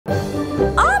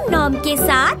के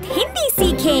साथ हिंदी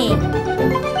सीखें।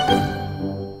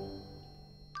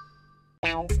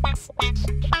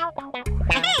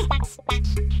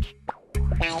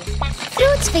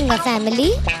 फ्रूट्स फिंगर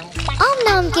फैमिली ओम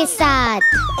नॉम के साथ।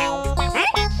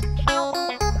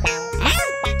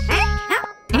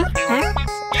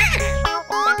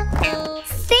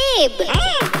 सेब।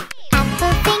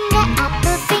 एप्पल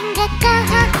फिंगर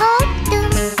कहाँ हो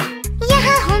तुम?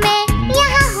 यहाँ हूँ मैं,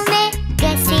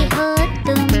 कैसे हो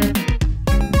तुम?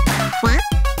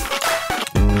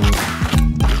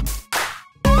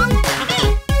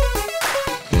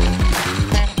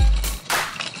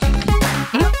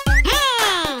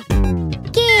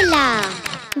 केला।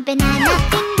 बनाना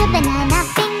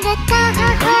फिंगर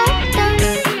कहाँ हो तुम?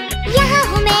 यहाँ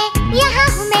हूँ मैं,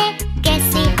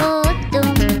 कैसे हो तुम?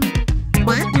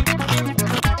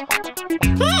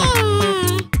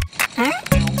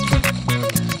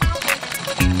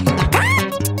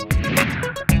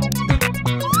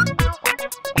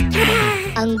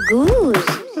 अंगूर।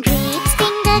 ग्रेप्स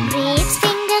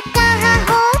फिंगर कहाँ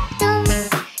हो तुम?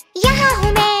 यहाँ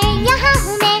हूँ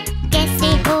मैं,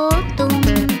 कैसे हो तुम?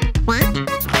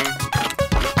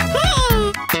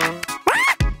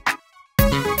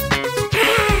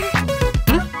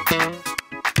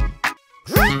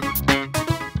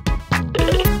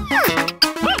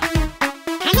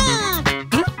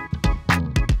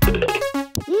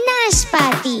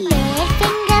 नाशपाती।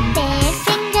 पेड़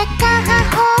फिंगर कहाँ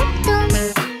हो तुम?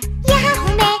 यहाँ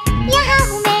हूँ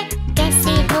मैं,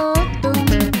 कैसे हो तुम?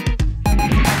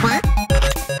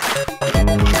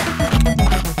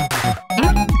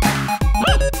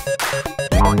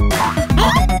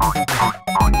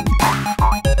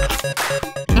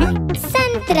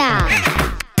 संतरा।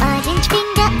 ऑरेंज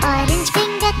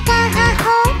फिंगर कहाँ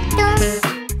हो तुम?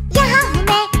 यहाँ हूँ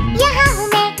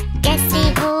मैं, कैसे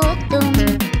हो तुम?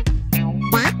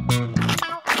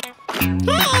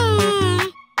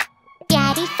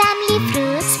 प्यारी फैमिली,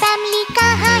 फ्रूट्स फैमिली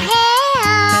कहाँ है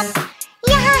आप?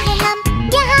 यहाँ है हम,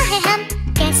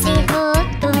 कैसे हो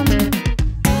तुम?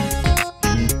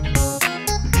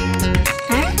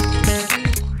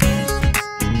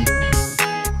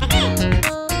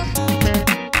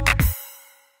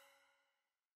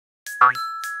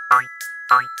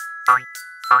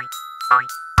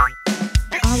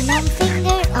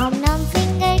 ओम नॉम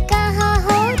फिंगर कहाँ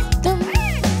हो तुम?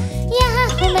 यहाँ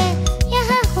हूँ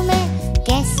मैं,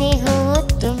 कैसे हो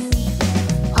तुम?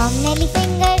 ओम नेली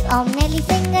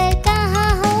फिंगर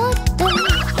कहाँ हो तुम?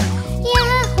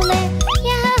 यहाँ हूँ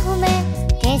मैं,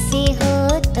 कैसे हो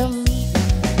तुम?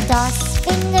 टॉस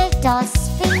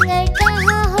फिंगर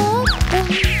कहाँ हो तुम?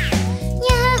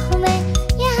 यहाँ हूँ मैं,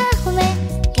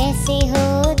 कैसे हो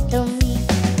तुम?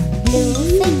 ब्लू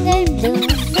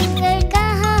फिंगर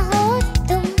कहाँ हो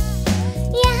तुम?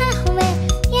 यहाँ हूँ मैं,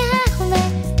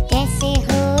 कैसे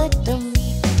हो तुम?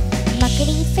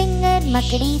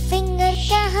 मकड़ी फिंगर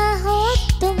कहाँ हो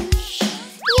तुम?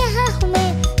 यहाँ हूँ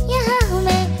मैं,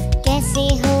 कैसे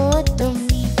हो तुम?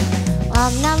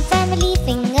 ओम नॉम फैमिली,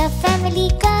 फिंगर फैमिली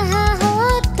कहाँ हो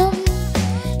तुम?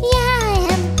 यहाँ है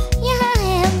हम,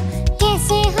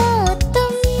 कैसे हो तुम?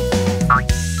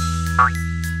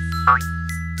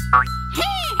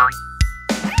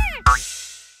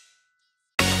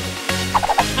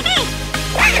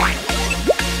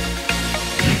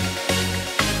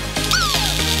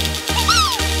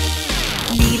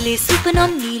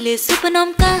 नीले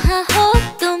सुपनम कहाँ हो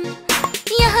तुम?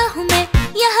 यहाँ हूँ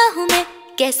मैं,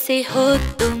 कैसे हो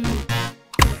तुम?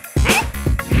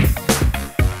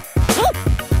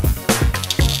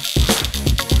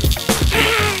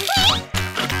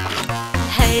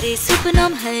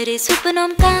 हरे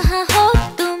सुपनम कहाँ हो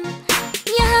तुम?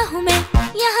 यहाँ हूँ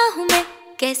मैं,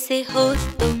 कैसे हो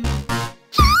तुम?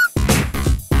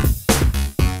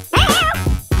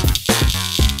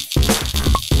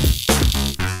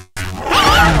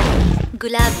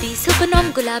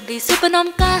 गुलाबी सुपनम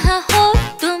कहाँ हो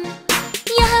तुम?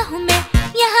 यहाँ हूँ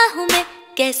मैं,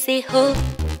 कैसे हो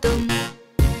तुम?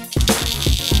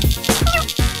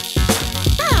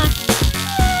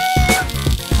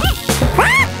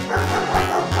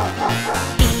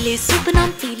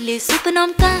 पीले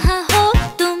सुपनम कहाँ हो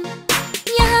तुम?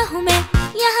 यहाँ हूँ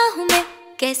मैं,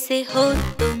 कैसे हो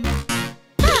तुम?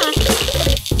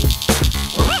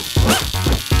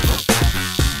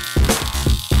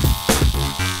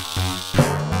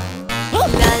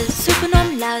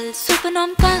 लाल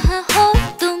सुपनम कहाँ हो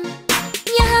तुम?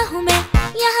 यहाँ हूँ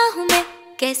मैं,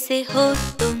 कैसे हो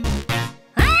तुम?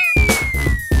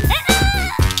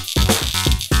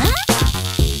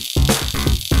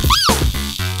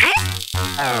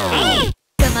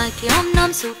 के ओम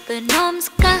नॉम सुपर नॉम्स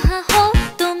कहाँ हो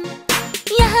तुम?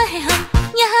 यहाँ है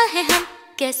यहाँ है हम,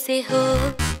 कैसे हो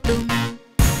तुम?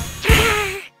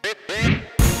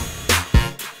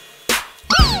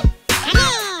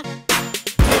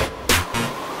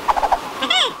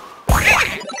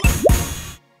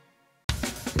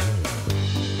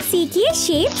 सीखिए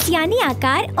शेप्स यानी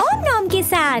आकार ओम नोम के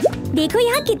साथ। देखो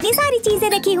यहाँ कितनी सारी चीजें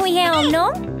रखी हुई हैं ओम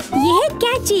नोम। ये है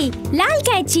कैंची, लाल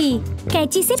कैंची।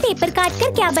 कैंची से पेपर काट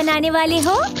कर क्या बनाने वाले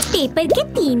हो? पेपर के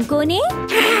 3 कोने।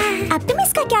 अब तुम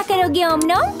इसका क्या करोगे ओम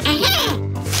नोम?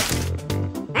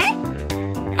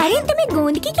 अरे तुम्हें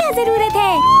गोंद की क्या जरूरत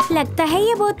है? लगता है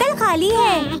ये बोतल खाली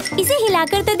है। इसे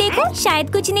हिलाकर तो देखो,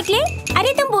 शायद कुछ निकले।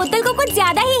 अरे तुम बोतल को कुछ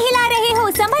ज्यादा ही हिला रहे हो,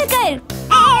 संभल कर।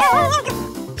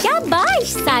 शाबाश,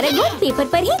 सारा गोंद पेपर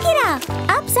पर ही गिरा।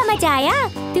 अब समझ आया,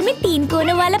 तुम्हें 3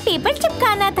 कोनों वाला पेपर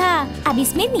चिपकाना था। अब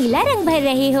इसमें नीला रंग भर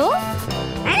रहे हो।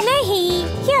 नहीं,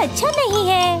 ये अच्छा नहीं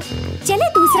है। चलो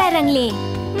दूसरा रंग ले।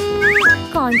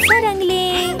 कौन सा रंग ले?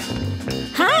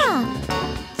 हाँ,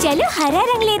 चलो हरा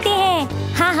रंग लेते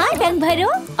हैं। हाँ हाँ, रंग भरो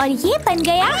और ये बन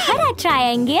गया हरा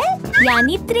ट्रायंगल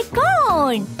यानी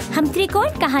त्रिकोण। हम त्रिकोण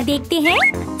कहाँ देखते हैं?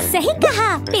 सही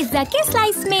कहा, पिज्जा के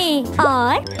स्लाइस में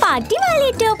और पार्टी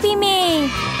वाली टोपी में।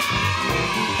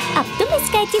 अब तुम इस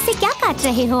कैंची से क्या काट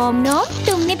रहे हो ओम नोम?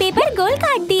 तुमने पेपर गोल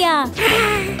काट दिया।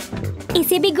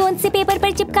 इसे भी गोंद से पेपर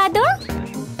पर चिपका दो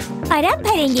और अब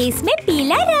भरेंगे इसमें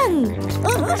पीला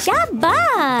रंग।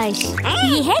 शाबाश,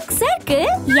 ये है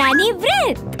सर्कल यानी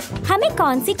वृत्त। हमें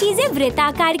कौन सी चीजें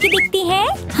वृत्ताकार की दिखती हैं?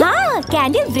 हाँ,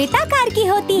 कैंडल वृत्ताकार की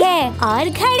होती है और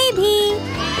घड़ी भी।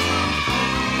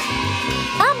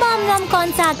 अब ओम नोम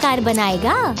कौन सा आकार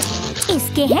बनाएगा?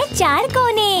 इसके हैं 4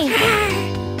 कोने।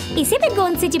 इसे भी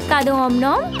गोंद से चिपका दो ओम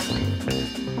नोम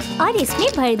और इसमें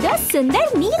भर दो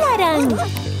सुंदर नीला रंग।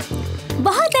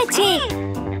 बहुत अच्छे,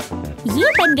 ये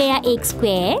बन गया एक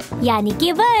स्क्वायर यानी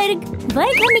कि वर्ग।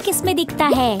 वर्ग हमें किस में दिखता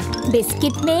है?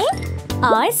 बिस्किट में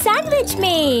और सैंडविच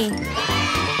में।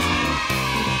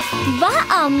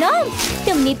 वाह ओम नोम,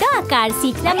 तुमने तो आकार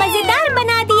सीखना मजेदार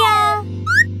बना दिया।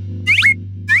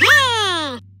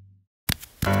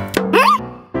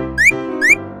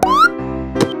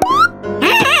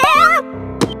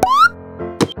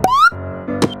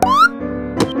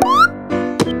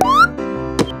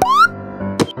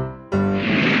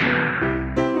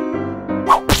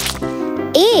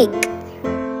 एक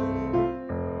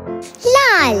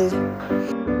लाल,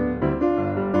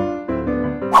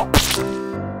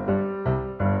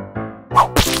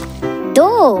 2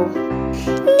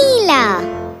 नीला,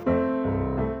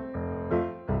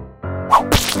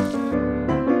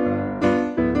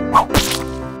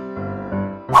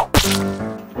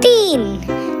 3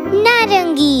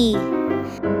 नारंगी,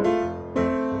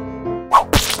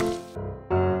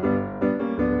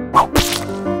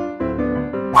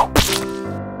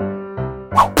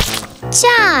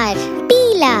 4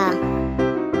 पीला,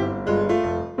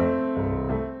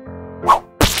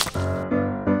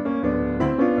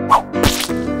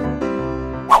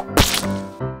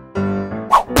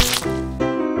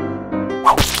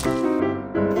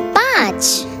 5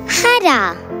 हरा,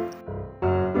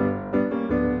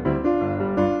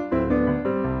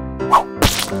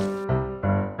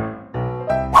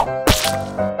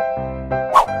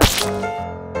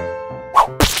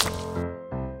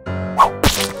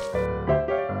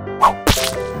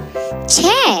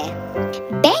 6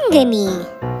 बैंगनी,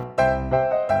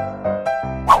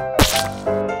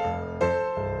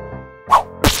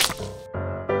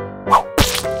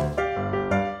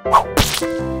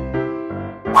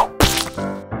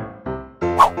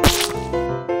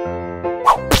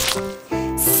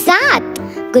 7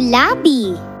 गुलाबी,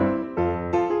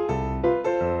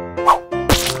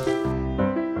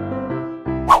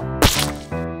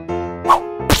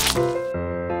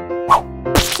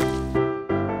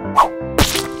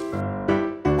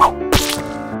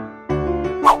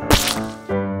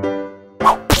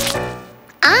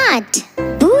 8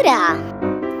 भूरा,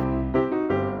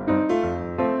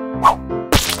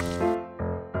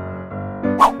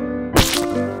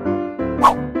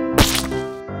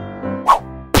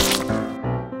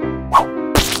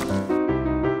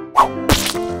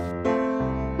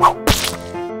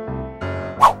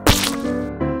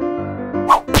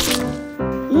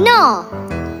 9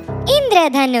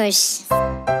 इंद्रधनुष,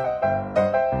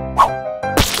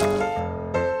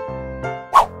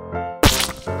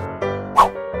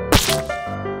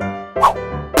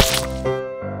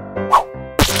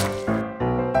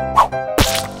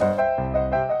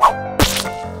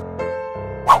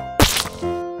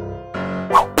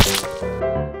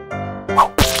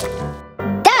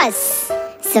 10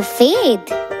 सफेद,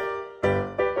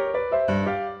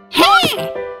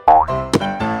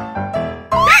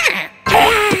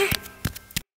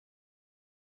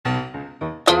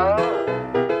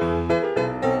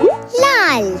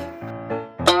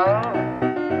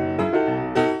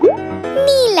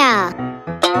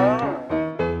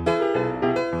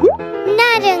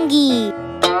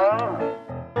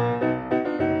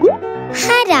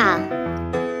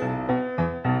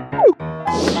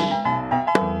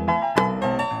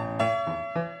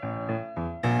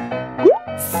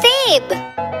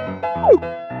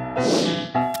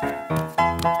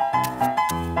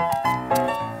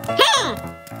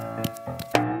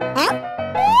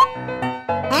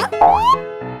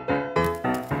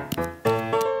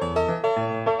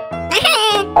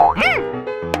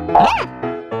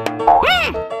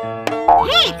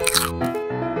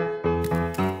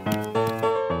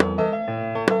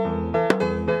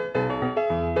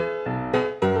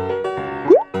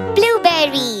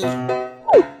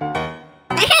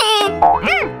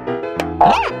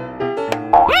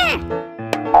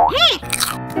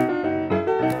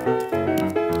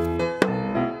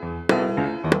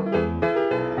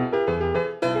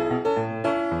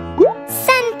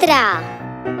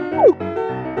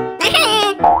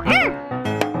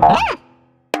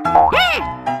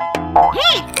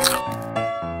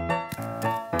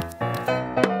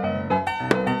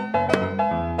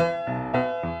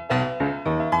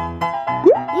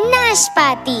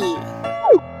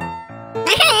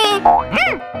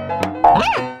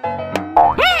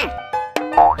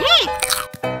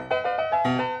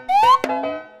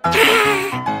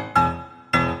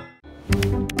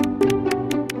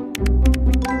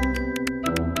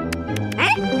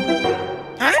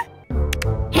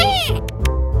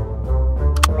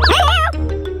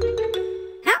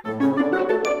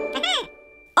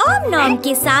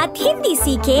 के साथ हिंदी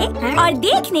सीखें और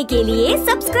देखने के लिए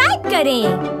सब्सक्राइब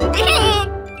करें।